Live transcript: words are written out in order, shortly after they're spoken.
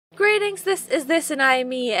thanks, this is This and I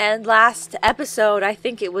Me, and last episode, I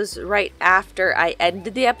think it was right after I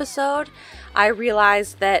ended the episode, I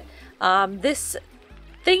realized that this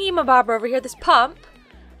thingy-mabobber over here, this pump,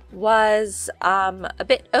 was a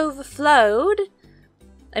bit overflowed.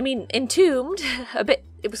 I mean, entombed, a bit,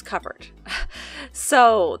 it was covered.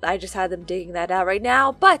 So I just had them digging that out right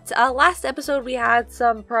now. But last episode we had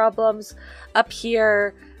some problems up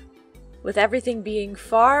here with everything being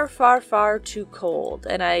far, far, far too cold.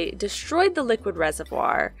 And I destroyed the liquid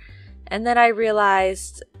reservoir. And then I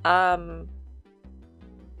realized that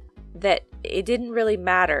it didn't really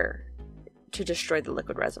matter to destroy the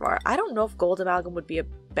liquid reservoir. I don't know if gold amalgam would be a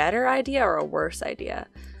better idea or a worse idea.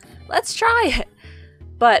 Let's try it.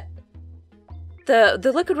 But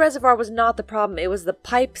the liquid reservoir was not the problem. It was the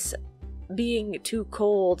pipes being too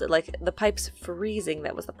cold, like the pipes freezing,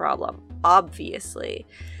 that was the problem, obviously.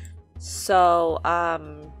 So, I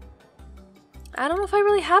don't know if I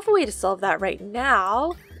really have a way to solve that right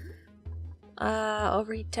now.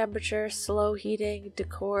 Overheat temperature, slow heating,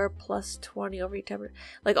 decor, plus 20 overheat temperature.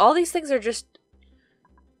 Like, all these things are just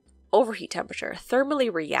overheat temperature.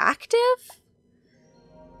 Thermally reactive?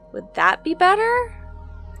 Would that be better?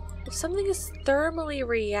 If something is thermally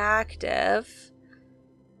reactive,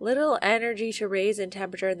 little energy to raise in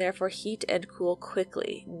temperature and therefore heat and cool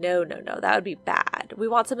quickly. No, no, no, that would be bad. We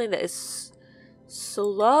want something that is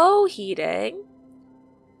slow heating,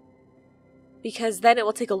 because then it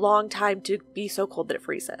will take a long time to be so cold that it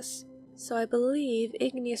freezes. So I believe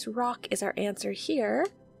igneous rock is our answer here.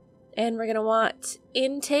 And we're going to want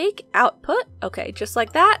intake, output. Okay, just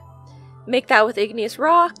like that. Make that with igneous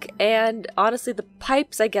rock, and honestly the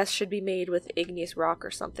pipes I guess should be made with igneous rock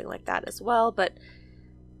or something like that as well, but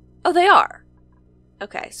oh, they are.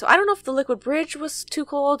 Okay, so I don't know if the liquid bridge was too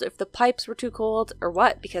cold, if the pipes were too cold, or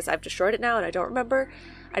what, because I've destroyed it now and I don't remember.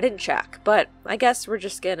 I didn't check, but I guess we're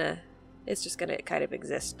just gonna, it's just gonna kind of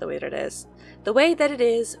exist the way that it is. The way that it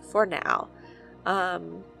is for now.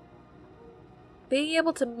 Being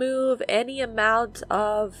able to move any amount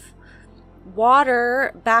of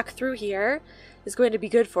water back through here is going to be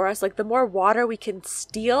good for us. Like, the more water we can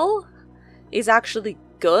steal is actually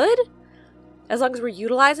good, as long as we're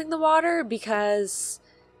utilizing the water, because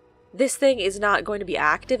this thing is not going to be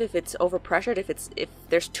active if it's overpressured. If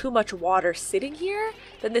there's too much water sitting here,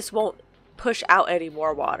 then this won't push out any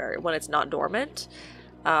more water when it's not dormant.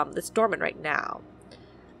 It's dormant right now,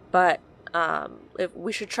 but if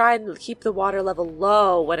we should try and keep the water level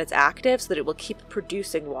low when it's active, so that it will keep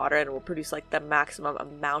producing water and it will produce like the maximum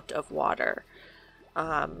amount of water.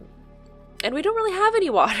 And we don't really have any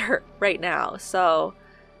water right now, so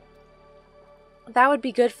that would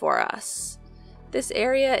be good for us. This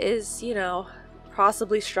area is, you know,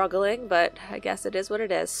 possibly struggling, but I guess it is what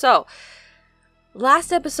it is. So,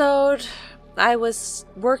 last episode, I was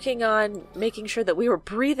working on making sure that we were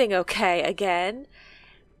breathing okay again.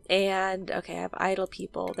 And, okay, I have idle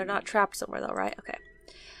people. They're not trapped somewhere though, right? Okay.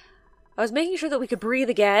 I was making sure that we could breathe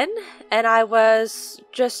again, and I was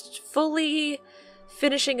just fully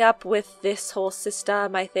finishing up with this whole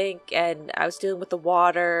system, I think, and I was dealing with the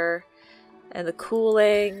water and the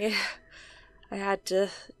cooling. I had to,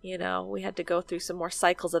 you know, we had to go through some more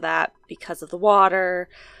cycles of that because of the water.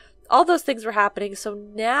 All those things were happening, so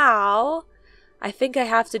now I think I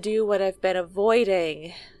have to do what I've been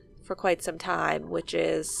avoiding for quite some time, which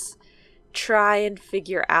is try and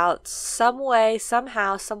figure out some way,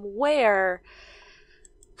 somehow, somewhere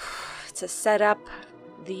to set up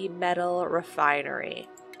the metal refinery.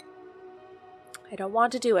 I don't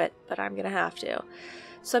want to do it, but I'm gonna have to.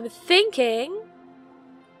 So I'm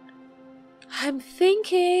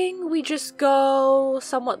thinking we just go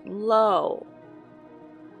somewhat low.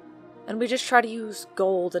 And we just try to use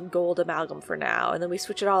gold and gold amalgam for now, and then we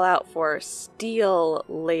switch it all out for steel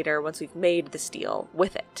later once we've made the steel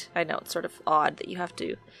with it. I know it's sort of odd that you have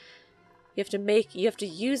to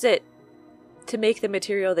use it to make the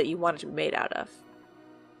material that you want it to be made out of.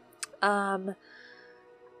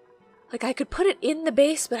 Like, I could put it in the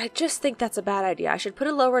base, but I just think that's a bad idea. I should put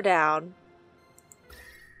it lower down.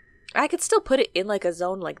 I could still put it in like a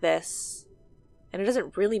zone like this, and it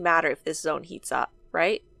doesn't really matter if this zone heats up,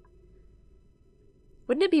 right?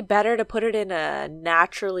 Wouldn't it be better to put it in a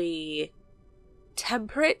naturally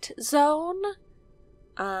temperate zone?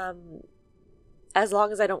 As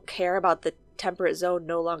long as I don't care about the temperate zone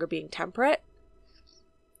no longer being temperate,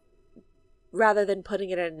 rather than putting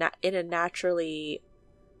it in a naturally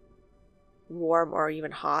warm or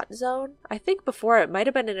even hot zone. I think before it might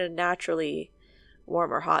have been in a naturally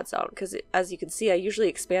warm or hot zone, because as you can see, I usually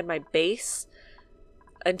expand my base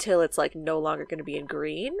until it's like no longer going to be in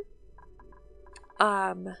green.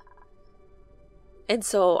 And And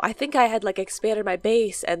so I think I had like expanded my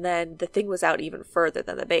base and then the thing was out even further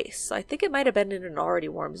than the base. So I think it might have been in an already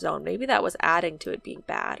warm zone. Maybe that was adding to it being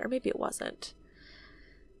bad, or maybe it wasn't.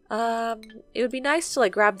 It would be nice to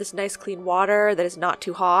like grab this nice clean water that is not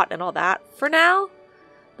too hot and all that for now.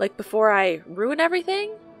 Like before I ruin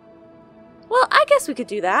everything. Well, I guess we could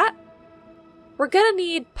do that. We're gonna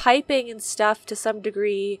need piping and stuff to some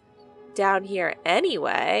degree down here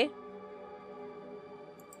anyway.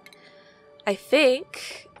 I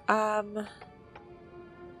think, okay,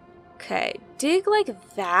 dig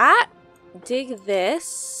like that, dig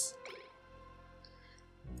this,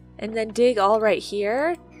 and then dig all right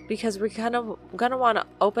here, because we're kind of gonna want to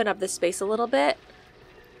open up this space a little bit.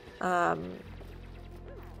 I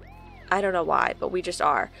don't know why, but we just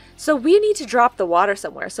are. So we need to drop the water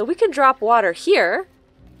somewhere. So we can drop water here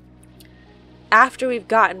after we've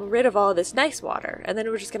gotten rid of all of this nice water. And then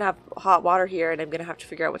we're just going to have hot water here, and I'm going to have to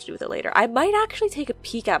figure out what to do with it later. I might actually take a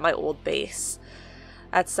peek at my old base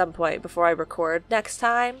at some point before I record next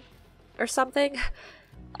time or something.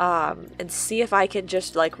 And see if I can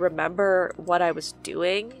just like remember what I was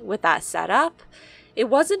doing with that setup. It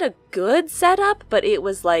wasn't a good setup, but it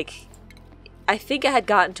was like, I think it had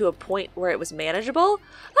gotten to a point where it was manageable.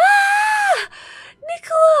 Ah!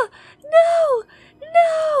 Nicola! No!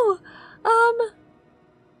 No!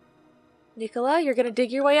 Nicola, you're gonna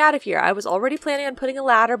dig your way out of here. I was already planning on putting a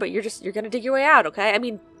ladder, but you're gonna dig your way out, okay? I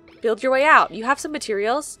mean, build your way out. You have some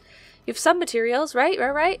materials. You have some materials, right?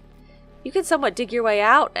 Right? You can somewhat dig your way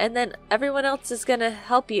out, and then everyone else is gonna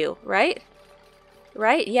help you, right?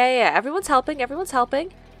 Right? Yeah. Everyone's helping. Maybe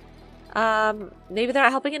they're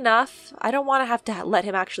not helping enough. I don't want to have to let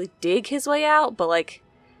him actually dig his way out, but like,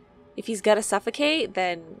 if he's gonna suffocate,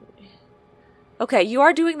 then... Okay, you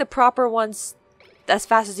are doing the proper ones as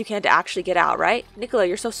fast as you can to actually get out, right? Nicola,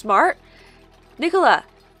 you're so smart. Nicola,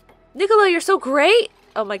 you're so great.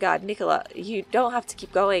 Oh my god, Nicola, you don't have to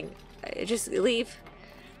keep going. Just leave.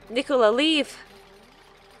 Nicola, leave.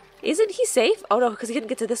 Isn't he safe? Oh no, because he couldn't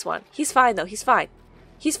get to this one. He's fine though, he's fine.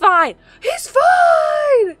 He's fine!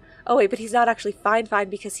 Oh wait, but he's not actually fine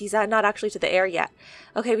because he's not actually to the air yet.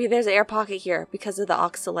 Okay, but there's an air pocket here because of the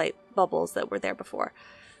oxalite bubbles that were there before.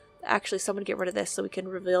 Actually, someone get rid of this so we can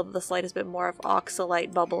reveal the slightest bit more of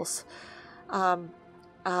oxalite bubbles.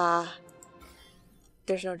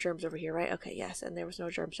 There's no germs over here, right? Okay, yes. And there was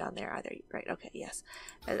no germs down there either, right? Okay, yes.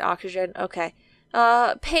 And oxygen, okay.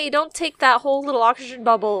 Pay, don't take that whole little oxygen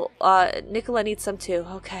bubble. Nicola needs some too.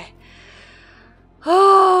 Okay.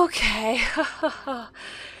 Okay.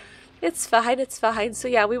 It's fine. So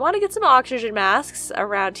yeah, we want to get some oxygen masks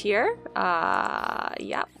around here.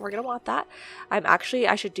 Yeah, we're gonna want that.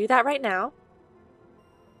 I should do that right now.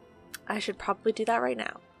 I should probably do that right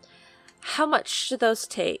now. How much do those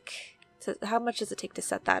take? How much does it take to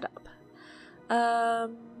set that up?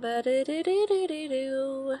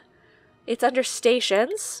 It's under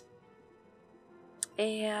stations.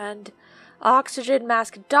 And oxygen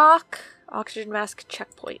mask dock, oxygen mask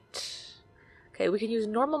checkpoint. Okay, we can use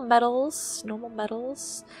normal metals.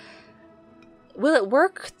 Will it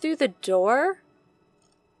work through the door?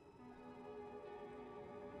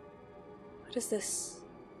 What is this?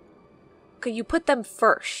 Okay, you put them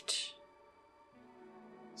first.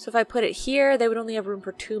 So if I put it here, they would only have room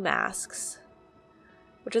for 2 masks,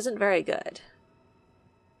 which isn't very good.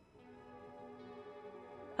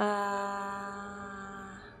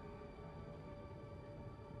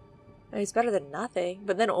 It's better than nothing,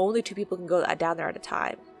 but then only 2 people can go down there at a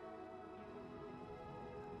time.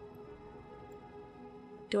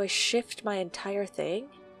 Do I shift my entire thing?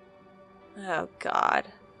 Oh god.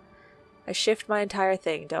 I shift my entire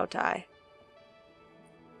thing, don't I?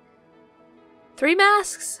 3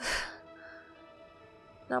 masks?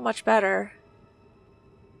 Not much better.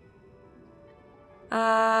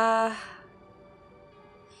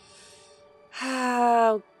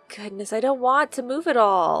 Oh goodness, I don't want to move it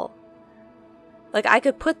all. Like, I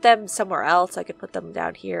could put them somewhere else. I could put them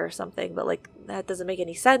down here or something, but like, that doesn't make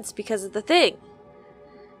any sense because of the thing.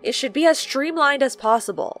 It should be as streamlined as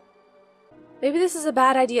possible. Maybe this is a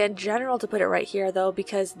bad idea in general to put it right here though,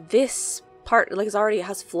 because this part like already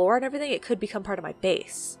has floor and everything. It could become part of my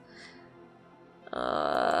base.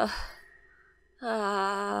 Crud.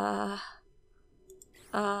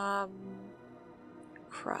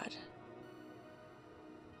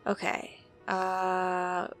 Okay.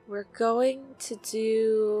 We're going to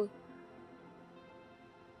do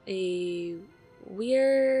a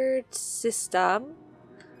weird system.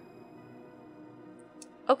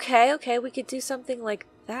 Okay, we could do something like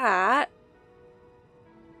that.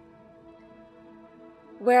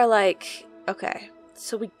 Where like, okay,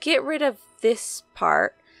 so we get rid of this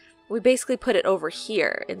part. we basically put it over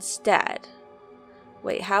here instead.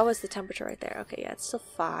 Wait, how is the temperature right there? Okay, yeah, it's still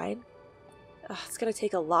fine. Ugh, it's gonna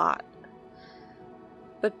take a lot.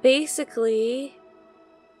 But basically,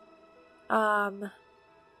 what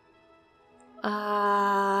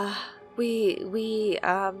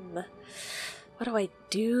do I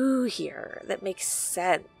do here that makes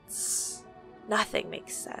sense? Nothing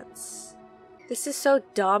makes sense. This is so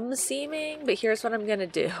dumb seeming, but here's what I'm gonna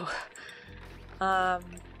do. I'm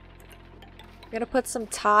gonna put some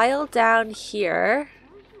tile down here.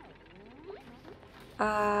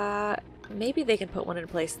 Maybe they can put one in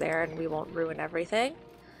place there and we won't ruin everything.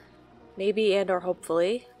 Maybe and or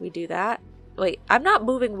hopefully we do that. Wait, I'm not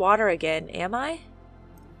moving water again, am I?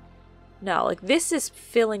 No, like this is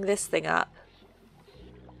filling this thing up.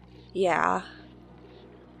 Yeah.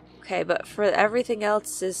 Okay, but for everything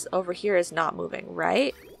else is over here is not moving,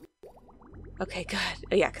 right? Okay, good.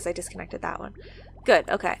 Oh, yeah, because I disconnected that one. Good,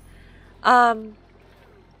 okay. So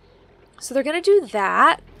they're gonna do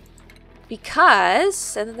that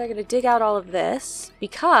because, and then they're gonna dig out all of this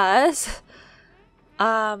because,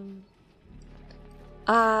 what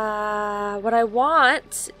I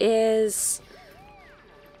want is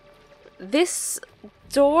this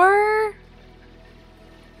door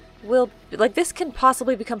will, like, this can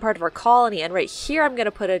possibly become part of our colony, and right here I'm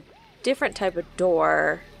gonna put a different type of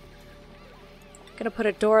door. I'm gonna put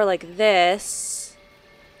a door like this.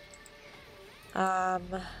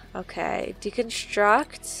 Okay,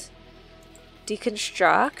 deconstruct.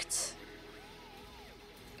 Deconstruct.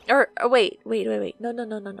 Or, wait. No.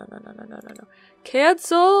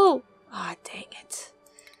 Cancel! Ah, dang it.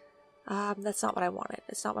 That's not what I wanted.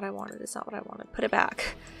 It's not what I wanted. It's not what I wanted. Put it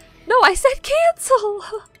back. No, I said cancel!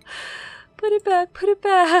 Put it back, put it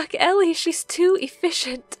back. Ellie, she's too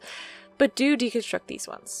efficient. But do deconstruct these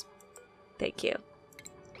ones. Thank you.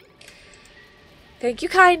 Thank you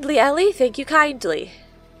kindly, Ellie. Thank you kindly.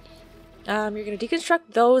 You're going to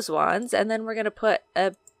deconstruct those ones, and then we're going to put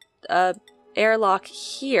a airlock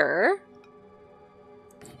here.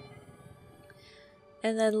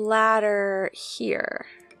 And then ladder here.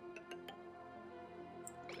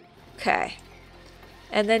 Okay.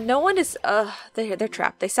 And then no one is, they're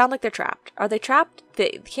trapped. They sound like they're trapped. Are they trapped?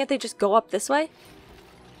 Can't they just go up this way?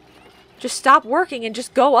 Just stop working and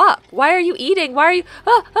just go up. Why are you eating? Why are you,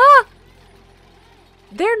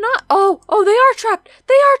 They're not, oh, they are trapped.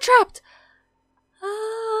 They are trapped.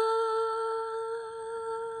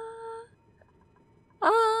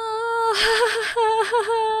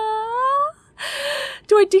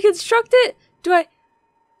 Do I deconstruct it? Do I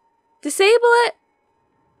disable it?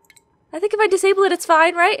 I think if I disable it, it's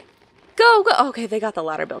fine, right? Go, go. Okay, they got the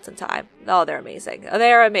ladder built in time. Oh, they're amazing. Oh,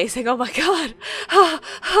 they're amazing. Oh my god.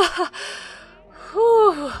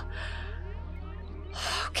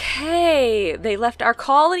 Okay, they left our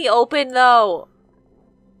colony open though.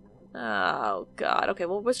 Oh god. Okay,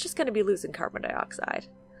 well, we're just gonna be losing carbon dioxide.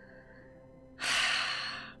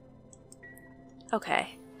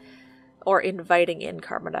 Okay. Or inviting in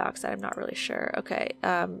carbon dioxide, I'm not really sure. Okay,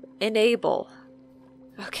 enable.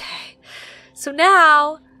 Okay. So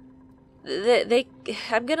now,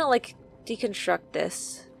 I'm gonna, like, deconstruct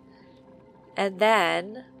this. And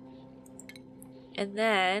then,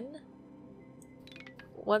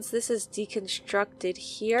 once this is deconstructed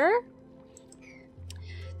here,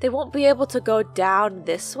 they won't be able to go down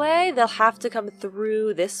this way. They'll have to come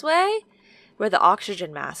through this way, where the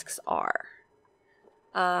oxygen masks are.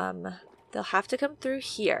 They'll have to come through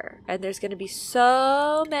here, and there's going to be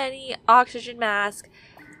so many oxygen mask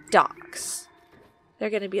docks. They're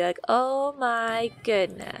going to be like, oh my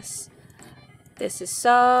goodness, this is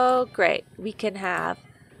so great. We can have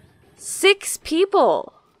 6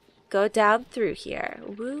 people go down through here.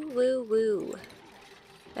 Woo, woo, woo.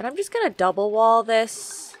 And I'm just going to double wall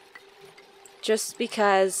this, just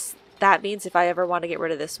because that means if I ever want to get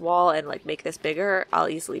rid of this wall and, like, make this bigger, I'll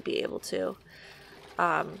easily be able to.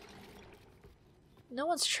 No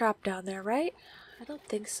one's trapped down there, right? I don't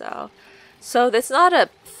think so. So that's not a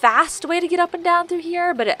fast way to get up and down through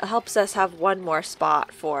here, but it helps us have one more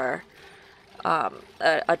spot for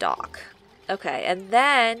a dock. Okay, and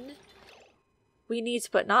then we need to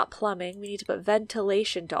put, not plumbing, we need to put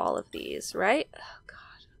ventilation to all of these, right? Oh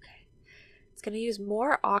god, okay. It's going to use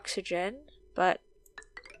more oxygen, but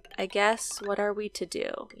I guess what are we to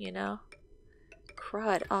do, you know?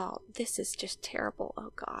 Crud. Oh, this is just terrible.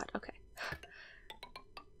 Oh god, okay.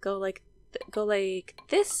 Go like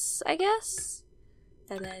this, I guess,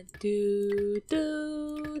 and then do.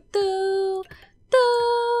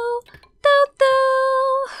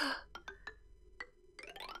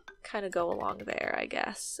 Kind of go along there, I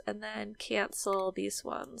guess, and then cancel these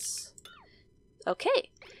ones. Okay,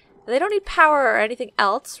 They don't need power or anything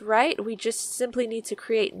else, right? We just simply need to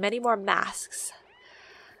create many more masks.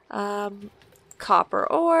 Copper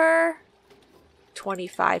ore.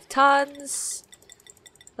 25 tons.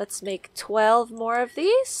 Let's make 12 more of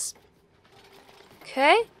these.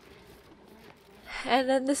 Okay. And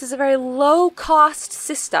then this is a very low-cost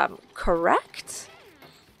system, correct?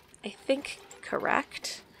 I think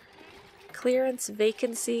correct. Clearance,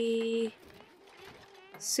 vacancy.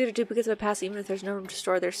 Suit of duplicates by pass even if there's no room to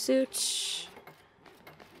store their suit.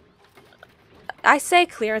 I say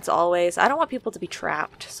clearance always. I don't want people to be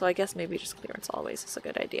trapped, so I guess maybe just clearance always is a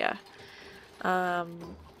good idea.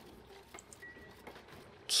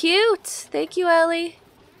 Cute! Thank you, Ellie.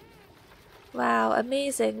 Wow,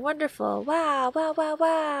 amazing, wonderful. Wow, wow,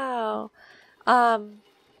 wow, wow.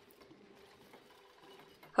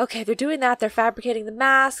 Okay, they're doing that. They're fabricating the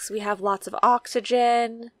masks. We have lots of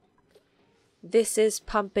oxygen. This is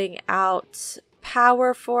pumping out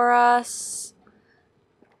power for us.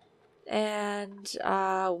 And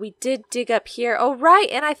we did dig up here. Oh, right,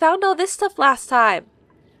 and I found all this stuff last time.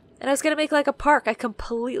 And I was going to make like a park. I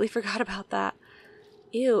completely forgot about that.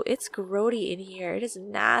 Ew, it's grody in here. It is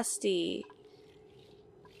nasty.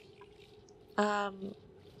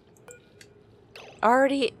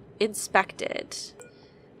 Already inspected.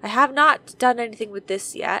 I have not done anything with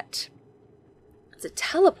this yet. It's a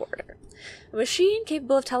teleporter. A machine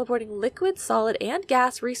capable of teleporting liquid, solid, and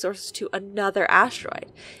gas resources to another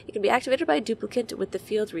asteroid. It can be activated by a duplicate with the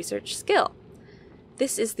field's research skill.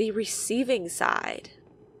 This is the receiving side.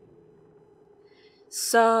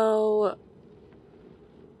 So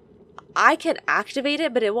I can activate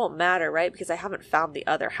it, but it won't matter, right? Because I haven't found the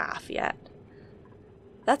other half yet.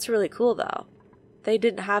 That's really cool, though. They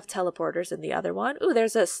didn't have teleporters in the other one. Ooh,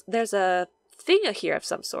 there's a thing here of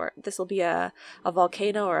some sort. This will be a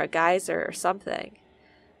volcano or a geyser or something.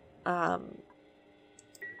 I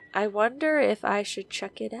wonder if I should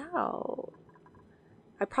check it out.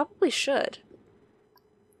 I probably should.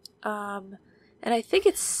 And I think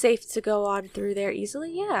it's safe to go on through there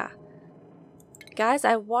easily. Yeah. Guys,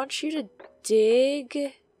 I want you to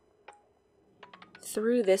dig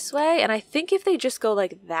through this way. And I think if they just go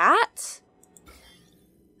like that,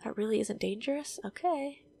 that really isn't dangerous.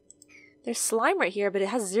 Okay. There's slime right here, but it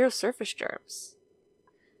has 0 surface germs.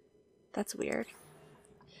 That's weird.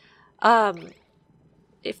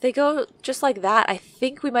 If they go just like that, I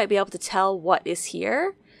think we might be able to tell what is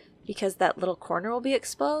here, because that little corner will be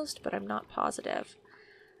exposed, but I'm not positive.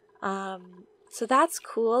 So that's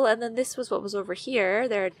cool. And then this was what was over here.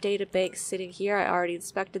 There are data banks sitting here. I already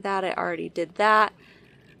inspected that. I already did that.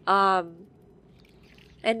 And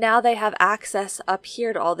now they have access up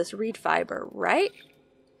here to all this reed fiber, right?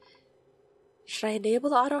 Should I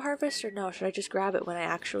enable the auto harvest or no? Should I just grab it when I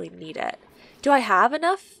actually need it? Do I have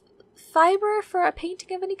enough fiber for a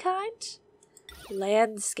painting of any kind?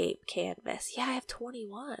 Landscape canvas. Yeah, I have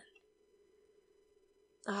 21.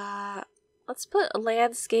 Let's put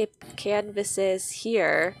landscape canvases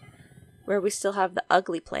here where we still have the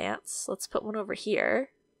ugly plants. Let's put one over here.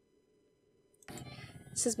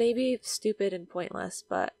 This is maybe stupid and pointless,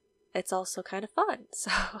 but it's also kind of fun.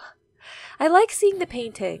 So I like seeing the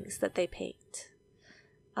paintings that they paint.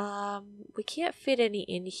 We can't fit any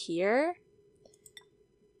in here.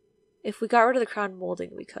 If we got rid of the crown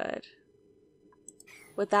molding, we could.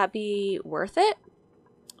 Would that be worth it?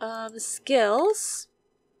 Skills.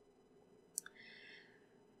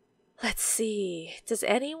 Let's see. Does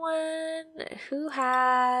anyone who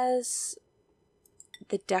has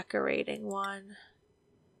the decorating one?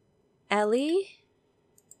 Ellie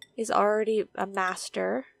is already a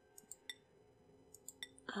master.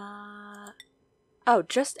 Oh,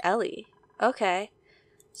 just Ellie. Okay.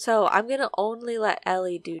 So I'm going to only let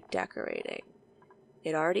Ellie do decorating.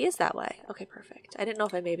 It already is that way. Okay, perfect. I didn't know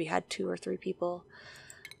if I maybe had 2 or 3 people.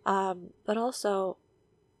 But also,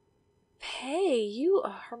 hey,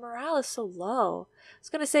 her morale is so low. I was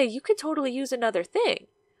going to say, you could totally use another thing.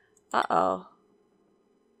 Uh-oh.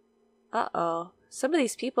 Uh-oh. Some of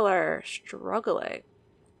these people are struggling.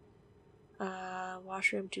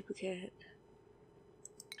 Washroom duplicate.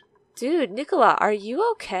 Dude, Nicola, are you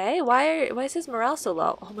okay? Why is his morale so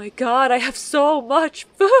low? Oh my god, I have so much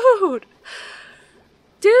food!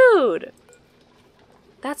 Dude!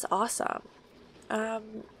 That's awesome.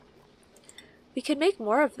 We can make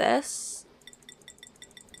more of this.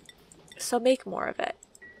 So make more of it.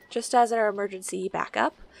 Just as our emergency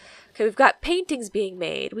backup. Okay, we've got paintings being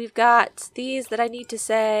made. We've got these that I need to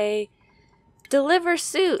say, deliver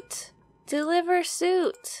suit. Deliver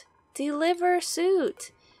suit. Deliver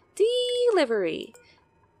suit. Delivery.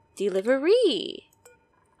 Delivery.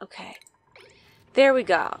 Okay. There we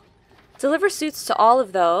go. Deliver suits to all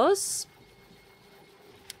of those.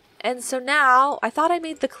 And so now, I thought I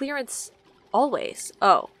made the clearance always.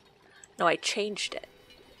 Oh. No, I changed it.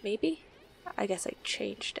 Maybe? I guess I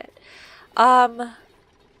changed it.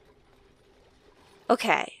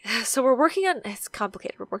 Okay. So we're working on... It's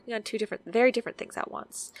complicated. We're working on two very different things at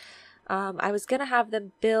once. I was gonna have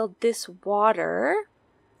them build this water.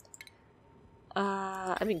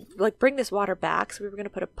 Like bring this water back. So we were gonna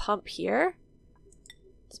put a pump here.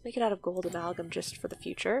 Let's make it out of gold amalgam just for the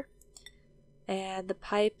future. And the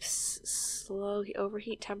pipes slow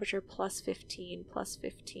overheat temperature plus 15, plus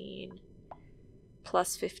 15,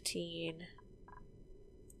 plus 15.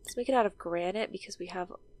 Let's make it out of granite because we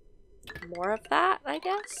have more of that, I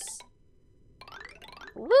guess.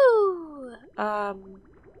 Woo!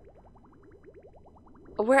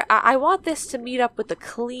 Where I want this to meet up with the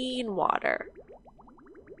clean water.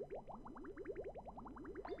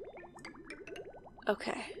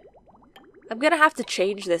 Okay. I'm gonna have to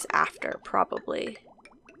change this after, probably.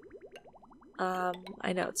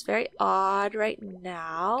 I know it's very odd right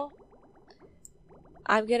now.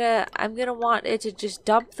 I'm gonna want it to just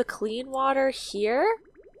dump the clean water here.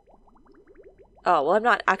 Oh, well, I'm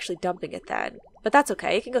not actually dumping it then. But that's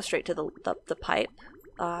okay. It can go straight to the pipe.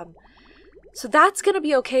 So that's going to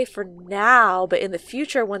be okay for now, but in the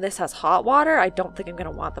future when this has hot water, I don't think I'm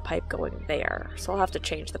going to want the pipe going there. So I'll have to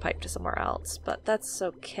change the pipe to somewhere else, but that's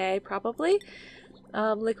okay probably.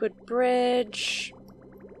 Liquid bridge.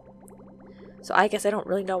 So I guess I don't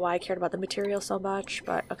really know why I cared about the material so much,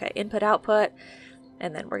 but okay, input output.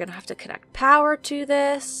 And then we're going to have to connect power to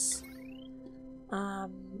this.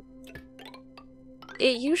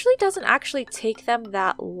 It usually doesn't actually take them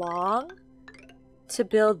that long to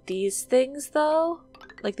build these things though,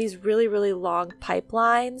 like these really, really long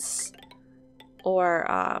pipelines or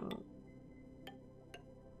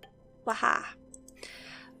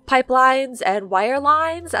pipelines and wire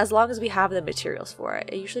lines, as long as we have the materials for it.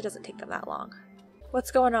 It usually doesn't take them that long. What's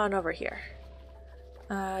going on over here?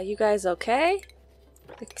 You guys okay?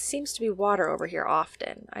 There seems to be water over here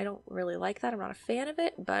often. I don't really like that. I'm not a fan of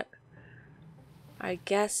it, but I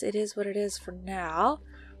guess it is what it is for now.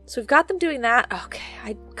 So we've got them doing that. Okay,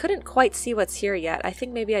 I couldn't quite see what's here yet. I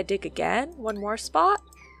think maybe I dig again. One more spot.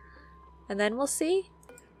 And then we'll see.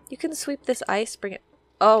 You can sweep this ice, bring it...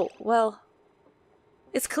 Oh, well...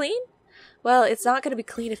 It's clean? Well, it's not going to be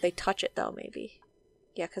clean if they touch it though, maybe.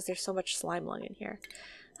 Yeah, because there's so much slime lung in here.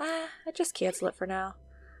 I just cancel it for now.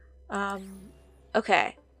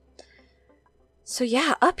 Okay. So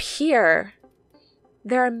yeah, up here,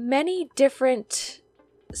 there are many different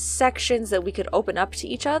sections that we could open up to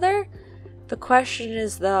each other. The question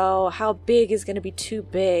is though, how big is going to be too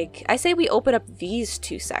big? I say we open up these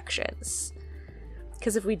two sections,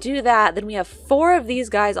 because if we do that, then we have 4 of these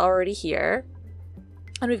guys already here,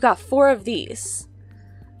 and we've got 4 of these.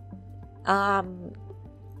 I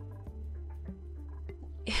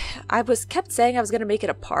kept saying I was going to make it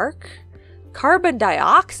a park. Carbon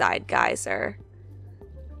dioxide geyser.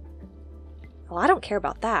 Well, I don't care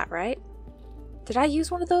about that, right? Did I use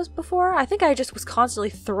one of those before? I think I just was constantly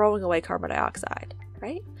throwing away carbon dioxide,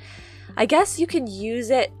 right? I guess you can use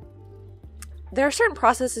it. There are certain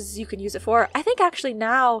processes you can use it for. I think actually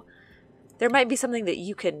now there might be something that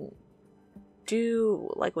you can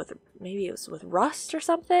do, like with, maybe it was with rust or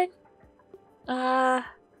something.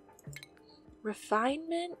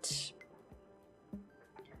 Refinement.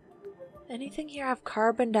 Anything here have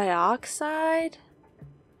carbon dioxide?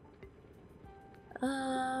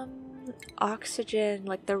 Oxygen,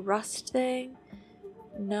 like the rust thing?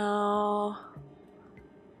 No.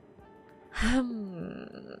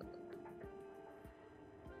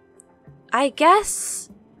 I guess,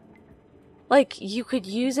 like, you could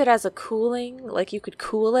use it as a cooling, like you could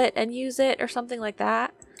cool it and use it or something like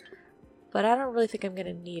that. But I don't really think I'm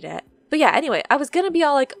gonna need it. But yeah, anyway, I was gonna be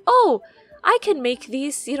all like, oh, I can make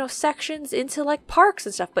these, you know, sections into like parks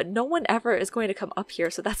and stuff, but no one ever is going to come up here,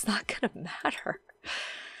 so that's not gonna matter.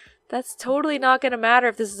 That's totally not gonna matter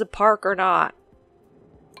if this is a park or not.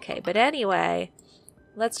 Okay, but anyway,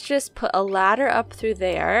 let's just put a ladder up through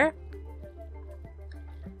there.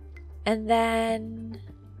 And then,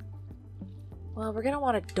 well, we're gonna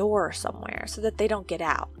want a door somewhere so that they don't get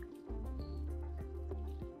out.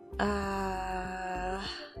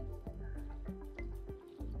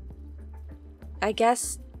 I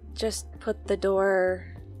guess just put the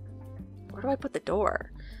door... Where do I put the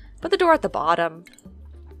door? Put the door at the bottom.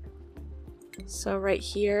 So right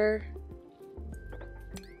here,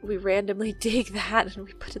 we randomly dig that and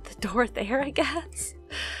we put the door there, I guess.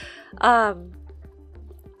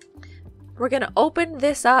 We're gonna open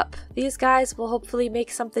this up these guys will hopefully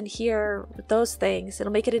make something here with those things.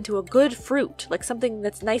 It'll make it into a good fruit, like something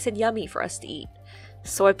that's nice and yummy for us to eat.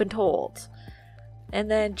 So I've been told. And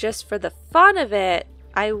then just for the fun of it,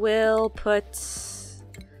 I will put...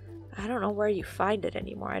 I don't know where you find it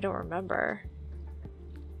anymore. I don't remember.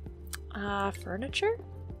 Furniture?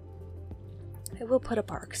 I will put a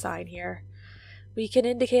park sign here. We can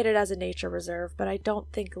indicate it as a nature reserve, but I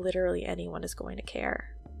don't think literally anyone is going to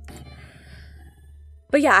care.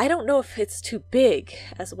 But yeah, I don't know if it's too big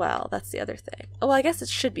as well. That's the other thing. Oh, well, I guess it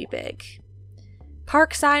should be big.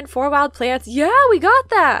 Park sign, 4 wild plants. Yeah, we got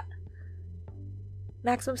that!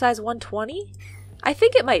 Maximum size 120? I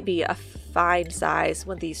think it might be a fine size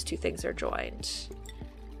when these two things are joined.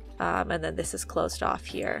 And then this is closed off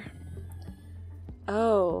here.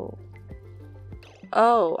 Oh.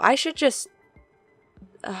 Oh, I should just...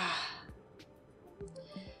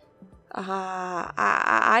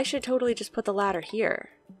 I should totally just put the ladder here.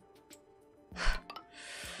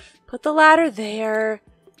 Put the ladder there.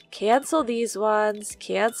 Cancel these ones.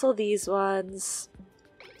 Cancel these ones.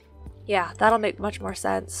 Yeah, that'll make much more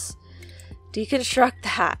sense. Deconstruct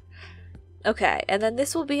that. Okay, and then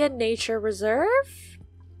this will be a nature reserve.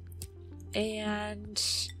 And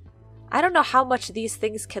I don't know how much these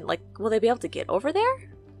things can, like, will they be able to get over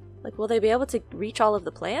there? Like, will they be able to reach all of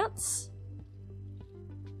the plants?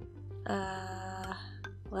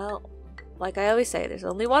 Well, like I always say, there's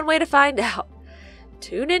only one way to find out.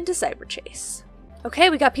 Tune into Cyber Chase. Okay,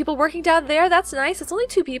 we got people working down there. That's nice. It's only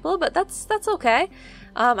 2 people, but that's okay.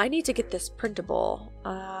 I need to get this printable.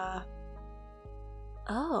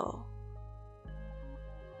 Oh.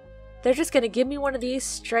 They're just gonna give me one of these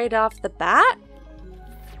straight off the bat?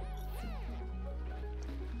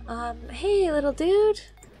 Hey, little dude.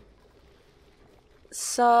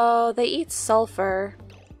 So, they eat sulfur.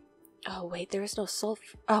 Oh, wait, there is no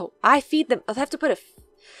sulfur. Oh, I feed them. I'll have to put a...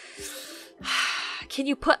 Can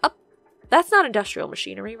you put up... That's not industrial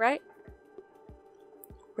machinery, right?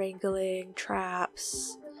 Wrangling,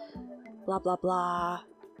 traps, blah, blah, blah.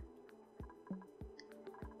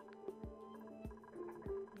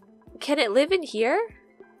 Can it live in here?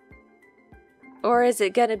 Or is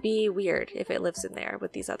it gonna be weird if it lives in there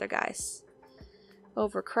with these other guys?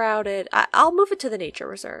 Overcrowded. I'll move it to the nature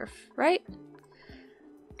reserve, right?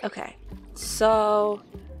 Okay, so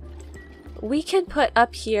we can put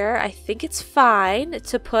up here, I think it's fine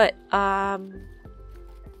to put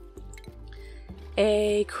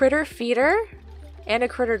a critter feeder and a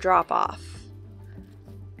critter drop off.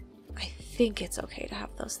 I think it's okay to have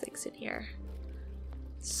those things in here.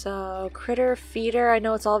 So critter feeder, I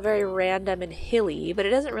know it's all very random and hilly, but it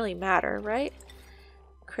doesn't really matter, right?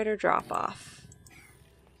 Critter drop off.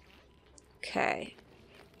 Okay.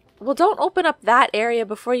 Well, don't open up that area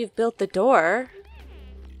before you've built the door.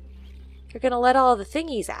 You're gonna let all the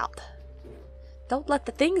thingies out. Don't let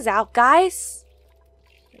the things out, guys.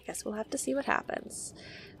 I guess we'll have to see what happens.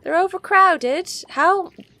 They're overcrowded.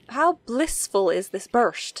 How blissful is this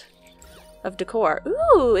burst of decor?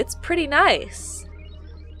 Ooh, it's pretty nice.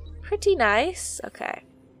 Pretty nice. Okay.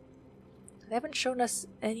 They haven't shown us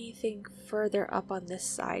anything further up on this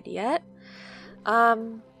side yet.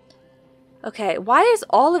 Okay, why is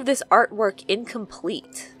all of this artwork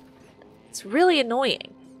incomplete? It's really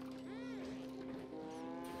annoying.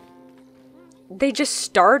 They just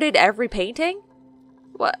started every painting?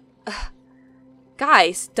 What?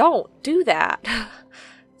 Guys, don't do that.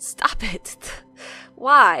 Stop it.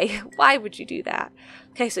 Why? Why would you do that?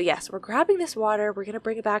 Okay, so yes, we're grabbing this water. We're going to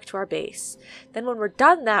bring it back to our base. Then when we're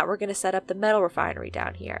done that, we're going to set up the metal refinery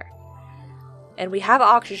down here. And we have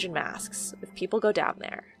oxygen masks if people go down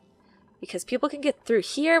there. Because people can get through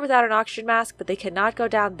here without an oxygen mask, but they cannot go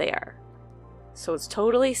down there. So it's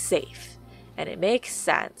totally safe. And it makes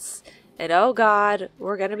sense. And oh god,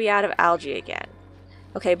 we're going to be out of algae again.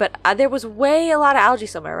 Okay, but there was way a lot of algae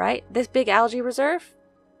somewhere, right? This big algae reserve?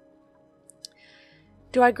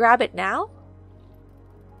 Do I grab it now?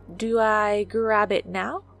 Do I grab it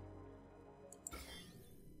now?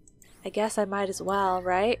 I guess I might as well,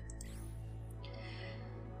 right?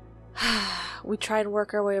 We try and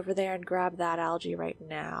work our way over there and grab that algae right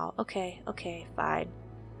now. Okay, okay, fine.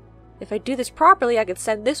 If I do this properly, I could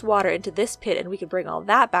send this water into this pit and we could bring all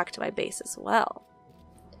that back to my base as well.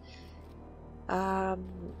 I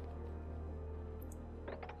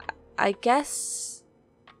guess...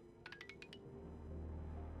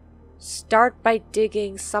 start by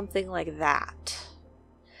digging something like that.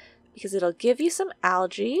 Because it'll give you some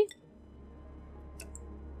algae.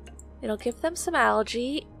 It'll give them some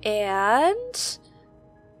algae and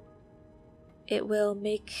it will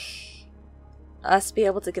make us be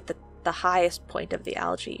able to get the highest point of the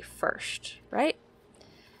algae first, right?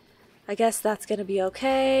 I guess that's gonna be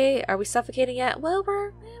okay. Are we suffocating yet? Well,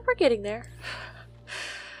 we're getting there.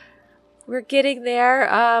 We're getting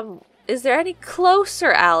there. Is there any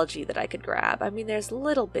closer algae that I could grab? I mean, there's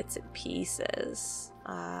little bits and pieces.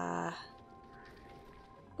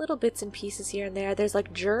 Little bits and pieces here and there. There's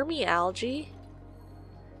like germy algae.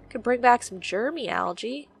 Could bring back some germy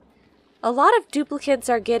algae. A lot of duplicates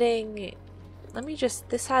are getting... Let me just...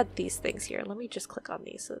 This had these things here. Let me just click on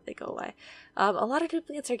these so that they go away. A lot of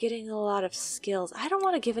duplicates are getting a lot of skills. I don't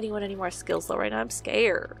want to give anyone any more skills though right now. I'm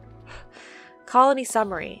scared. Colony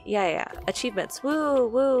summary. Yeah. Achievements. Woo,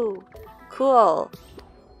 woo. Cool.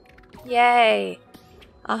 Yay.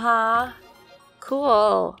 Uh-huh.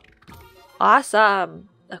 Cool. Awesome.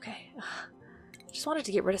 Okay. Just wanted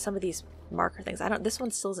to get rid of some of these marker things. This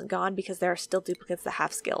one still isn't gone because there are still duplicates that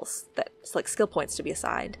have skills. That's like skill points to be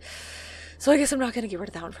assigned. So I guess I'm not going to get rid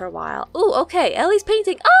of that one for a while. Ooh, okay. Ellie's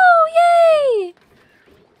painting. Oh, yay!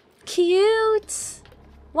 Cute.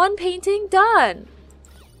 One painting done.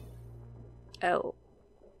 Oh.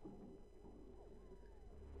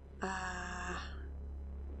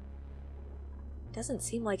 Doesn't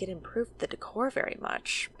seem like it improved the decor very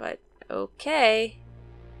much, but okay.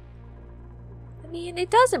 I mean, it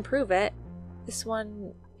does improve it. This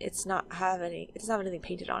one, it doesn't have anything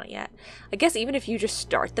painted on it yet. I guess even if you just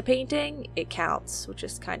start the painting, it counts, which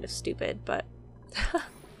is kind of stupid, but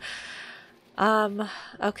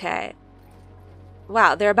okay.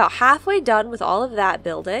 Wow, they're about halfway done with all of that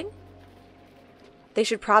building. They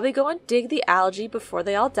should probably go and dig the algae before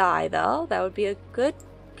they all die, though. That would be a good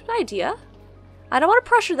idea. I don't want to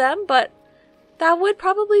pressure them, but that would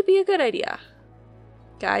probably be a good idea.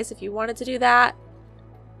 Guys, if you wanted to do that,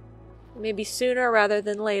 maybe sooner rather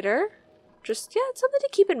than later, just, yeah, it's something to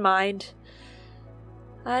keep in mind.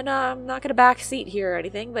 I know I'm not going to backseat here or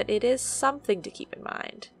anything, but it is something to keep in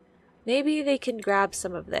mind. Maybe they can grab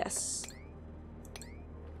some of this.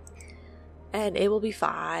 And it will be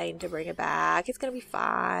fine to bring it back. It's going to be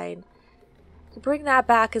fine. Bring that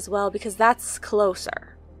back as well because that's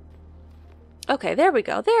closer. Okay, there we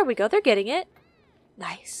go. There we go. They're getting it.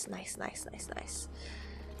 Nice.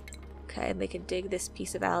 Okay, and they can dig this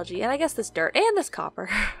piece of algae. And I guess this dirt and this copper.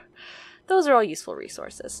 Those are all useful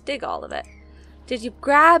resources. Dig all of it. Did you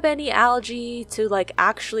grab any algae to, like,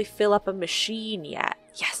 actually fill up a machine yet?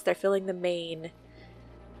 Yes, they're filling the main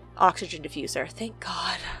oxygen diffuser. Thank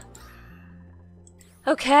God.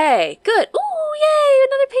 Okay, good. Ooh, yay,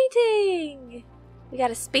 another painting. We got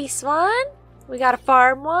a space one. We got a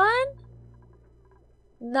farm one.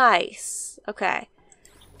 Nice. Okay.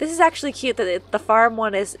 This is actually cute that the farm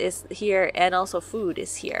one is here and also food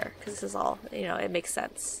is here. Because this is all, you know, it makes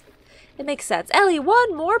sense. It makes sense. Ellie,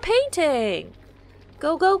 one more painting.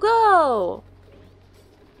 Go, go, go.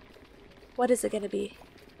 What is it going to be?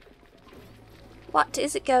 What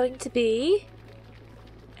is it going to be?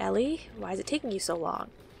 Ellie, why is it taking you so long?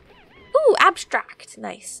 Ooh, abstract.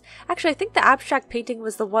 Nice. Actually, I think the abstract painting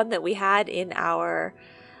was the one that we had in our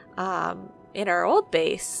old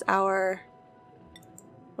base.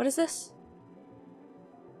 What is this?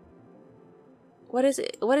 What is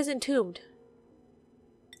it? What is entombed?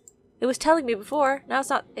 It was telling me before. Now it's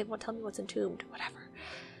not. It won't tell me what's entombed. Whatever.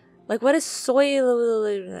 Like, what is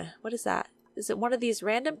soil? What is that? Is it one of these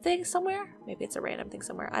random things somewhere? Maybe it's a random thing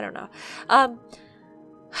somewhere. I don't know.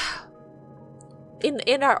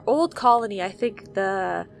 In our old colony, I think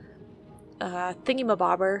the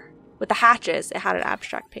thingamabobber with the hatches, it had an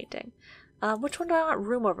abstract painting. Which one do I want?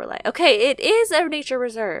 Room overlay. Okay, it is a nature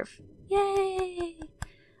reserve. Yay!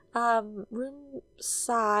 Room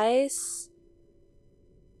size.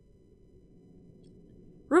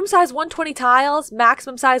 Room size 120 tiles.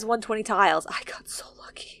 Maximum size 120 tiles. I got so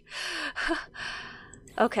lucky.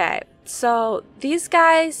 Okay, so these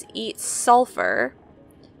guys eat sulfur.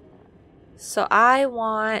 So I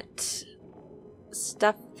want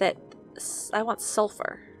stuff that... I want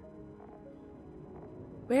sulfur.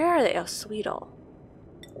 Where are they? Oh, Sweetle.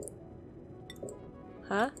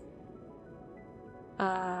 Huh?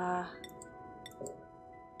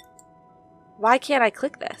 Why can't I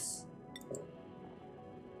click this?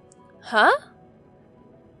 Huh?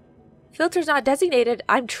 Filters not designated.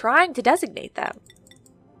 I'm trying to designate them.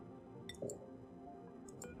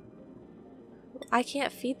 I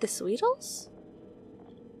can't feed the Sweetles?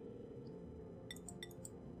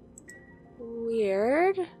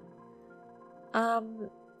 Weird.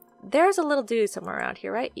 There's a little dude somewhere around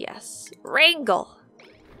here, right? Yes. Wrangle!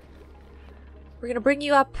 We're gonna bring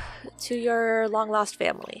you up to your long-lost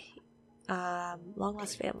family.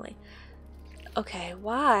 Long-lost family. Okay,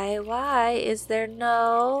 why is there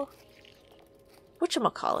no...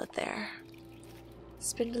 whatchamacallit there?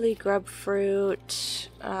 Spindly grub fruit.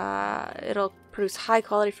 It'll produce high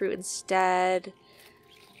quality fruit instead.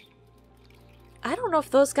 I don't know if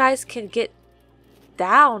those guys can get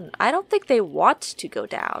down. I don't think they want to go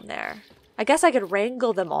down there. I guess I could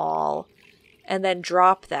wrangle them all and then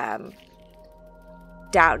drop them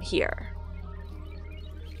down here.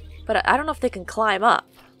 But I don't know if they can climb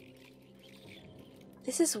up.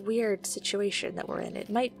 This is a weird situation that we're in. It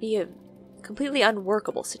might be a completely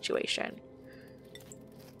unworkable situation.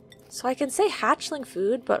 So I can say hatchling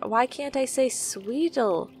food, but why can't I say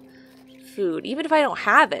sweetle food? Even if I don't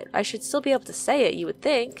have it, I should still be able to say it, you would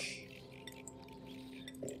think.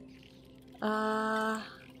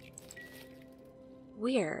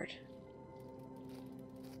 Weird.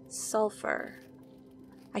 Sulfur.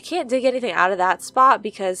 I can't dig anything out of that spot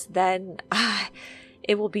because then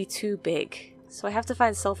it will be too big. So I have to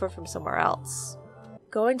find sulfur from somewhere else.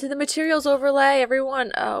 Going to the materials overlay,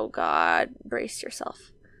 everyone. Oh god, brace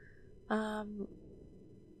yourself.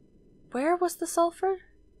 Where was the sulfur?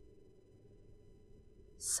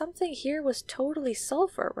 Something here was totally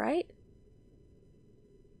sulfur, right?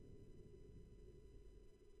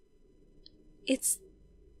 It's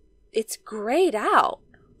grayed out.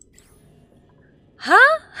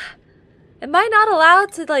 Huh? Am I not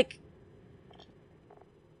allowed to, like,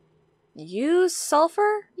 use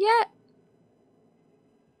sulfur yet?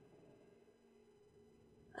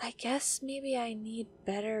 I guess maybe I need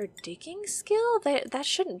better digging skill? That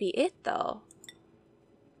shouldn't be it, though.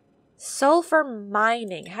 Sulfur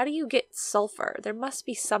mining. How do you get sulfur? There must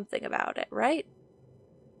be something about it, right?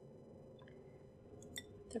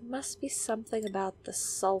 There must be something about the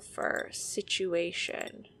sulfur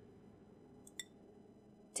situation.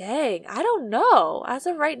 Dang, I don't know. As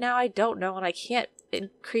of right now, I don't know, and I can't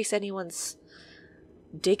increase anyone's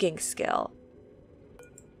digging skill.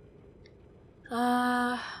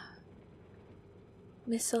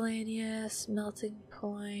 Miscellaneous, melting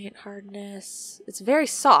point, hardness. It's very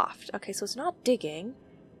soft. Okay, so it's not digging.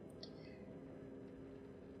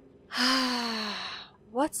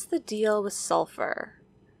 What's the deal with sulfur?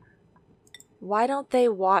 Why don't they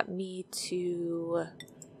want me to...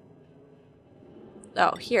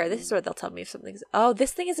 Oh, here. This is where they'll tell me if something's... Oh,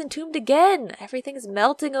 this thing is entombed again! Everything's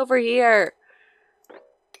melting over here.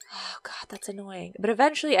 Oh, God, that's annoying. But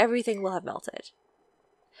eventually everything will have melted.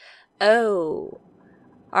 Oh.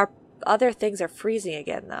 Our other things are freezing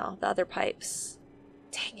again, though. The other pipes.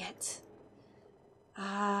 Dang it.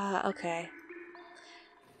 Okay.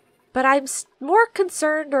 But I'm more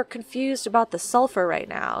concerned or confused about the sulfur right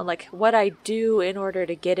now. And, like, what I do in order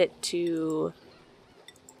to get it to...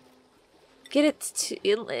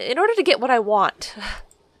 in order to get what I want.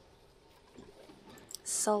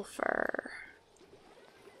 Sulfur.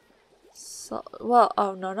 Well,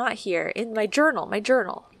 oh no, not here. In my journal.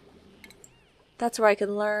 That's where I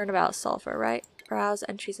can learn about sulfur, right? Browse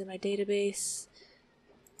entries in my database.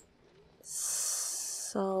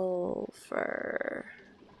 Sulfur.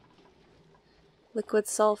 Liquid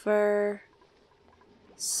sulfur.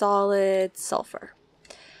 Solid sulfur.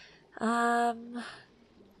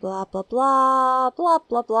 Blah blah blah, blah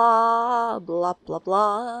blah blah, blah blah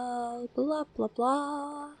blah, blah blah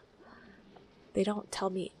blah. They don't tell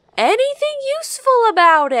me anything useful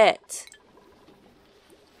about it.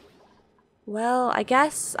 Well, I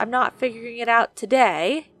guess I'm not figuring it out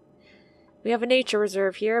today. We have a nature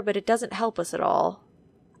reserve here, but it doesn't help us at all.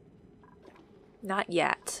 Not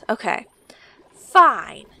yet. Okay.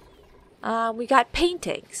 Fine. We got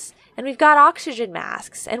paintings. And we've got oxygen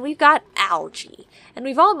masks. And we've got algae. And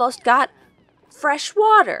we've almost got fresh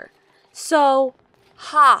water. So,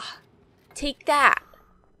 take that.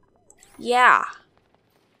 Yeah.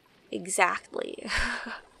 Exactly.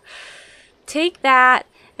 Take that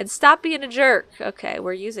and stop being a jerk. Okay,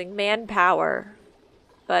 we're using manpower.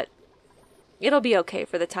 But it'll be okay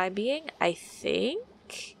for the time being, I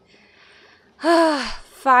think.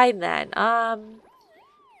 Fine then.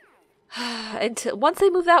 Once they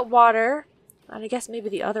move that water, and I guess maybe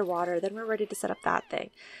the other water, then we're ready to set up that thing.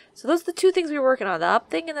 So those are the two things we were working on, the up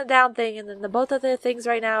thing and the down thing, and then the both other things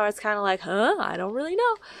right now is kind of like, I don't really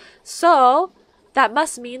know. So that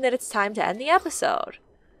must mean that it's time to end the episode.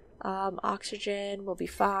 Oxygen will be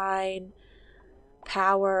fine.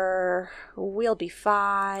 Power, we'll be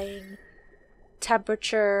fine.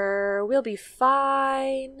 Temperature, we'll be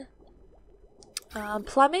fine.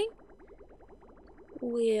 Plumbing,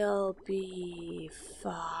 we'll be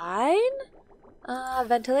fine.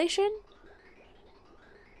 Ventilation,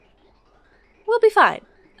 we'll be fine.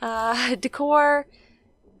 Decor,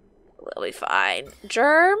 we'll be fine.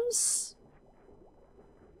 Germs,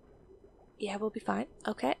 yeah, we'll be fine.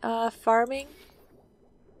 Okay. Farming,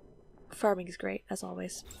 farming is great, as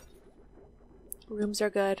always. Rooms are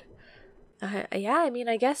good. Yeah, I mean,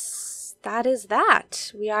 I guess that is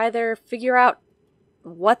that. We either figure out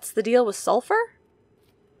what's the deal with sulfur?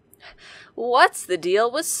 What's the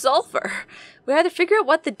deal with sulfur? We either figure out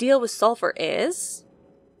what the deal with sulfur is,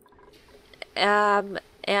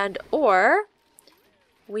 and or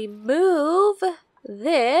we move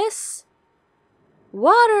this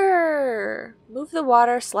water. Move the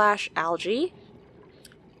water / algae.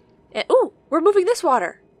 And, ooh, we're moving this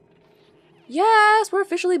water. Yes, we're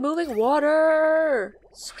officially moving water.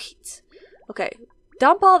 Sweet. Okay,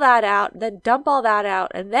 dump all that out, then dump all that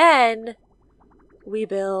out, and then we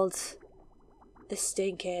build the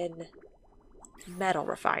stinking metal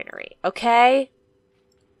refinery, okay?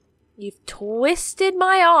 You've twisted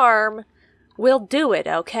my arm. We'll do it,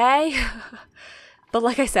 okay? But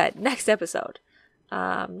like I said, next episode.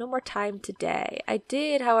 No more time today. I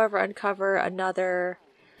did, however, uncover another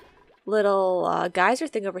little geyser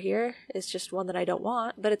thing over here. It's just one that I don't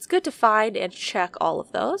want, but it's good to find and check all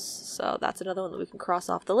of those. So that's another one that we can cross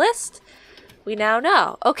off the list. We now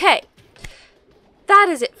know. Okay. That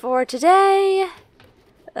is it for today.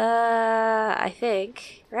 I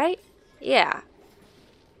think, right? Yeah.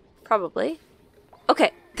 Probably.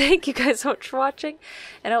 Okay. Thank you guys so much for watching,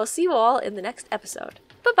 and I will see you all in the next episode.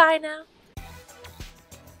 Bye-bye now.